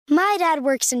My dad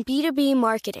works in B2B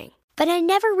marketing, but I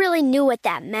never really knew what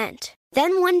that meant.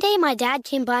 Then one day my dad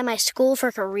came by my school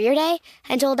for career day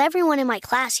and told everyone in my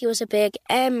class he was a big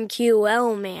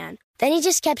MQL man. Then he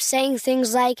just kept saying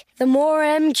things like, the more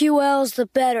MQLs, the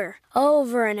better,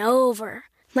 over and over.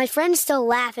 My friends still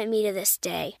laugh at me to this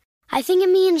day. I think it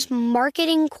means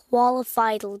marketing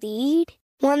qualified lead.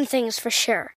 One thing's for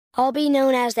sure, I'll be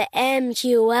known as the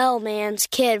MQL man's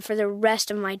kid for the rest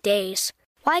of my days.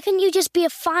 Why couldn't you just be a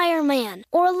fireman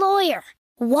or a lawyer?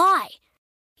 Why?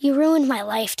 You ruined my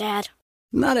life, Dad.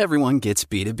 Not everyone gets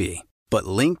B2B, but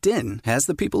LinkedIn has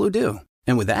the people who do.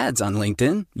 And with ads on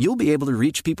LinkedIn, you'll be able to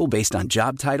reach people based on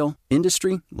job title,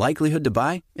 industry, likelihood to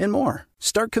buy, and more.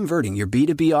 Start converting your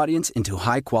B2B audience into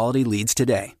high-quality leads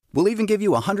today. We'll even give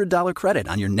you a $100 credit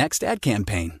on your next ad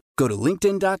campaign. Go to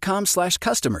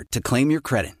linkedin.com/customer to claim your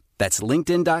credit. That's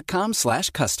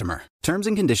linkedin.com/customer. Terms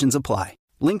and conditions apply.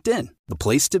 LinkedIn, the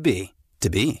place to be, to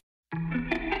be.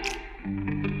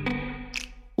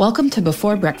 Welcome to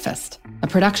Before Breakfast, a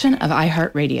production of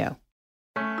iHeartRadio.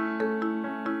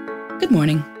 Good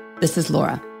morning. This is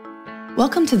Laura.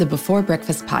 Welcome to the Before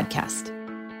Breakfast podcast.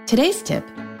 Today's tip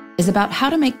is about how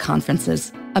to make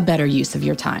conferences a better use of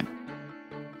your time.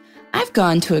 I've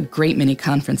gone to a great many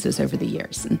conferences over the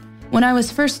years, and when I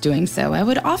was first doing so, I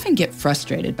would often get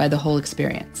frustrated by the whole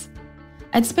experience.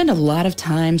 I'd spend a lot of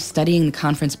time studying the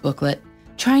conference booklet,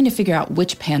 trying to figure out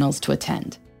which panels to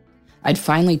attend. I'd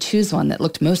finally choose one that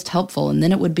looked most helpful, and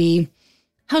then it would be,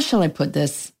 how shall I put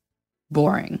this,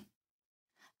 boring.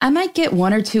 I might get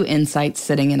one or two insights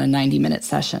sitting in a 90-minute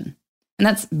session, and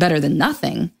that's better than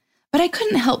nothing, but I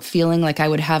couldn't help feeling like I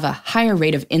would have a higher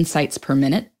rate of insights per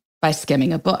minute by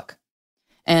skimming a book.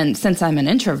 And since I'm an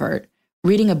introvert,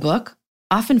 reading a book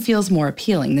often feels more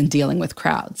appealing than dealing with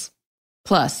crowds.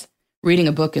 Plus, reading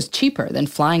a book is cheaper than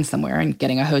flying somewhere and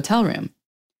getting a hotel room.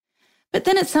 But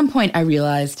then at some point I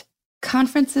realized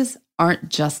conferences aren't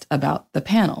just about the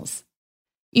panels.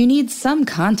 You need some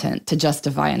content to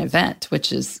justify an event,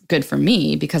 which is good for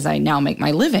me because I now make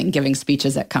my living giving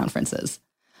speeches at conferences.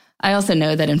 I also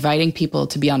know that inviting people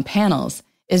to be on panels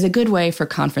is a good way for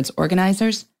conference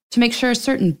organizers to make sure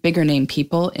certain bigger name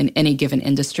people in any given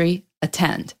industry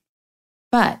attend.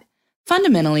 But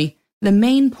fundamentally, the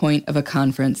main point of a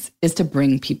conference is to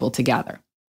bring people together.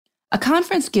 A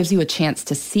conference gives you a chance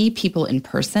to see people in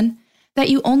person that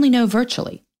you only know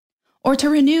virtually, or to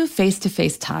renew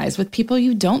face-to-face ties with people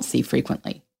you don't see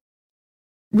frequently.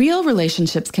 Real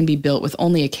relationships can be built with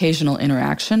only occasional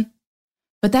interaction,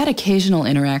 but that occasional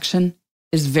interaction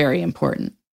is very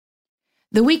important.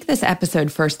 The week this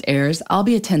episode first airs, I'll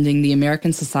be attending the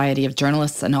American Society of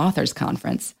Journalists and Authors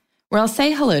Conference, where I'll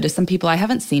say hello to some people I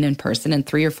haven't seen in person in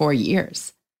 3 or 4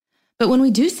 years. But when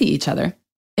we do see each other,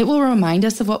 it will remind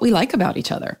us of what we like about each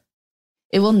other.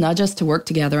 It will nudge us to work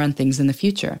together on things in the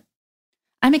future.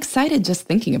 I'm excited just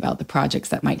thinking about the projects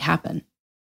that might happen.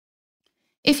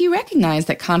 If you recognize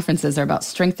that conferences are about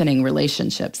strengthening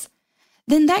relationships,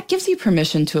 then that gives you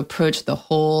permission to approach the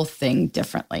whole thing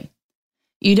differently.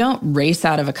 You don't race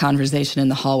out of a conversation in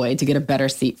the hallway to get a better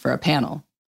seat for a panel,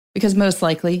 because most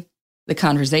likely, the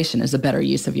conversation is a better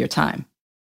use of your time.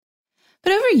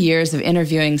 But over years of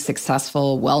interviewing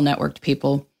successful, well-networked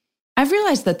people, I've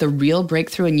realized that the real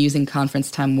breakthrough in using conference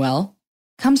time well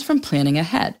comes from planning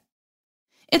ahead.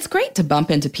 It's great to bump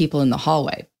into people in the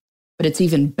hallway, but it's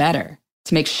even better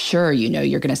to make sure you know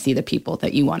you're going to see the people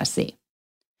that you want to see.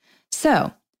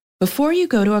 So, before you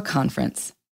go to a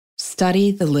conference, study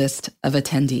the list of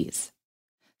attendees.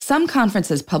 Some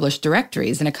conferences publish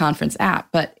directories in a conference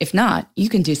app, but if not, you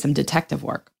can do some detective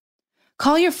work.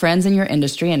 Call your friends in your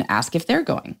industry and ask if they're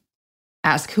going.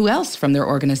 Ask who else from their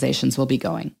organizations will be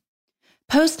going.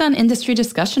 Post on industry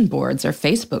discussion boards or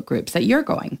Facebook groups that you're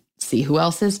going. See who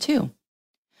else is too.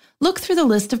 Look through the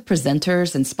list of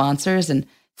presenters and sponsors and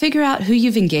figure out who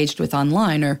you've engaged with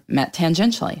online or met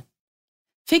tangentially.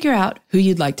 Figure out who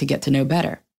you'd like to get to know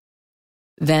better.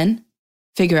 Then,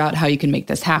 figure out how you can make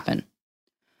this happen.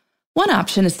 One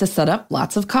option is to set up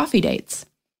lots of coffee dates.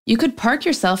 You could park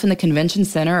yourself in the convention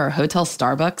center or hotel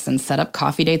Starbucks and set up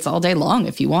coffee dates all day long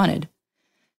if you wanted.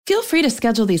 Feel free to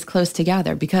schedule these close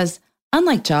together because,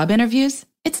 unlike job interviews,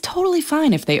 it's totally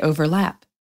fine if they overlap.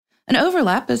 An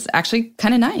overlap is actually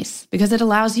kind of nice because it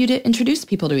allows you to introduce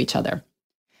people to each other.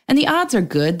 And the odds are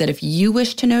good that if you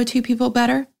wish to know two people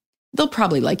better, they'll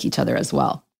probably like each other as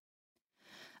well.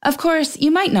 Of course,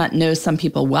 you might not know some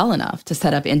people well enough to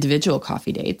set up individual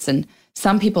coffee dates, and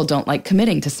some people don't like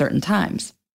committing to certain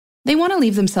times. They want to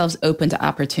leave themselves open to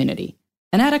opportunity,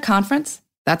 and at a conference,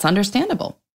 that's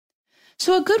understandable.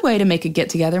 So a good way to make a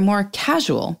get-together more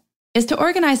casual is to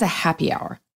organize a happy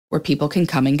hour where people can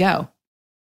come and go.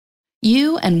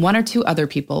 You and one or two other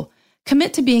people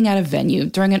commit to being at a venue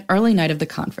during an early night of the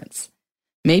conference,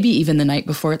 maybe even the night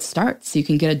before it starts so you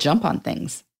can get a jump on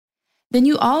things. Then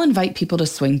you all invite people to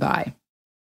swing by.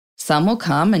 Some will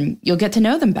come and you'll get to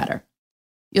know them better.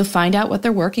 You'll find out what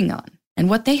they're working on and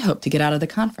what they hope to get out of the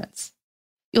conference.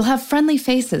 You'll have friendly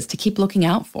faces to keep looking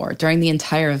out for during the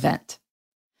entire event.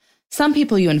 Some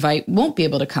people you invite won't be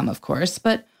able to come, of course,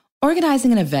 but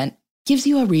organizing an event gives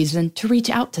you a reason to reach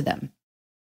out to them.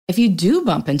 If you do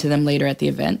bump into them later at the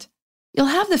event, you'll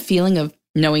have the feeling of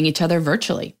knowing each other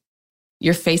virtually.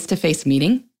 Your face-to-face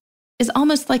meeting is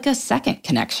almost like a second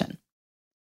connection.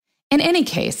 In any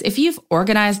case, if you've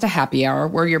organized a happy hour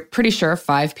where you're pretty sure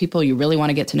 5 people you really want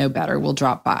to get to know better will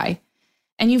drop by,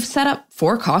 and you've set up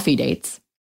 4 coffee dates,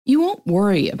 you won't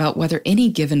worry about whether any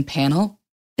given panel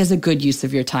is a good use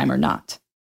of your time or not.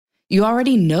 You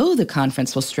already know the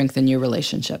conference will strengthen your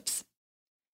relationships.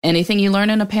 Anything you learn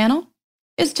in a panel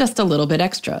is just a little bit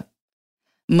extra,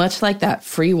 much like that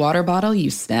free water bottle you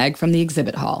snag from the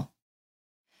exhibit hall.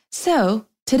 So,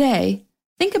 today,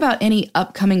 think about any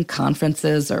upcoming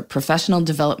conferences or professional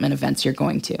development events you're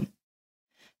going to.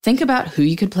 Think about who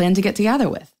you could plan to get together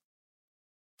with.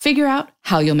 Figure out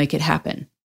how you'll make it happen.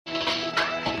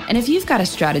 And if you've got a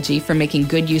strategy for making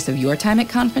good use of your time at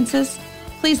conferences,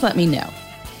 please let me know.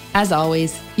 As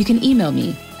always, you can email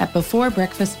me at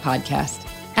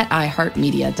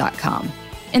beforebreakfastpodcast@iheartmedia.com.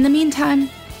 In the meantime,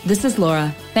 this is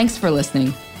Laura. Thanks for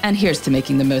listening, and here's to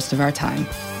making the most of our time.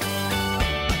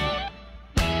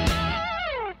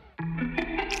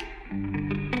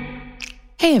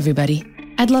 Hey everybody,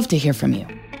 I'd love to hear from you.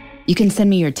 You can send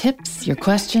me your tips, your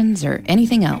questions, or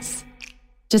anything else.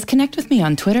 Just connect with me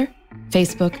on Twitter,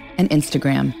 Facebook, and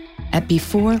Instagram at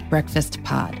Before Breakfast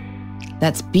Pod.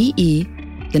 That's BE,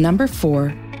 the number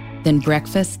 4, then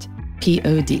breakfast,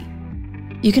 POD.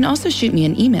 You can also shoot me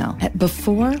an email at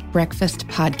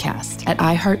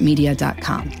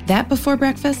beforebreakfastpodcast@iheartmedia.com. That Before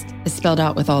Breakfast is spelled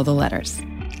out with all the letters.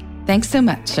 Thanks so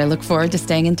much. I look forward to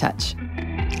staying in touch.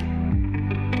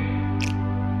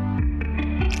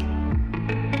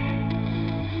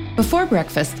 Before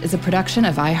Breakfast is a production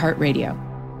of iHeartRadio.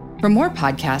 For more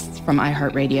podcasts from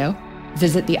iHeartRadio,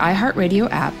 visit the iHeartRadio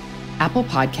app, Apple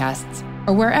Podcasts,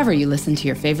 or wherever you listen to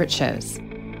your favorite shows.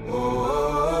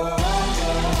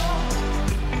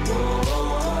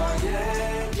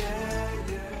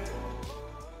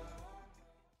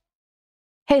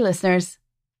 Hey listeners,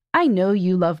 I know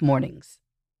you love mornings.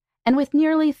 And with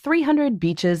nearly 300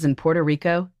 beaches in Puerto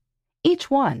Rico,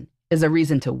 each one is a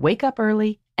reason to wake up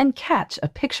early and catch a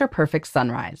picture-perfect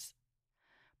sunrise.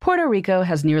 Puerto Rico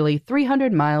has nearly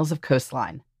 300 miles of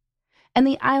coastline, and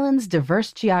the island's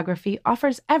diverse geography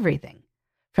offers everything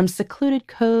from secluded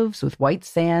coves with white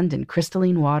sand and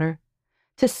crystalline water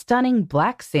to stunning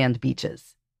black sand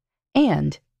beaches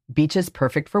and beaches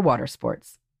perfect for water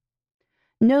sports.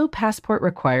 No passport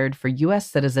required for U.S.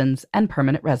 citizens and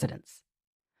permanent residents.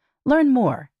 Learn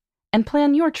more and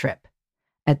plan your trip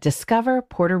at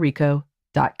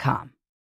discoverpuertorico.com.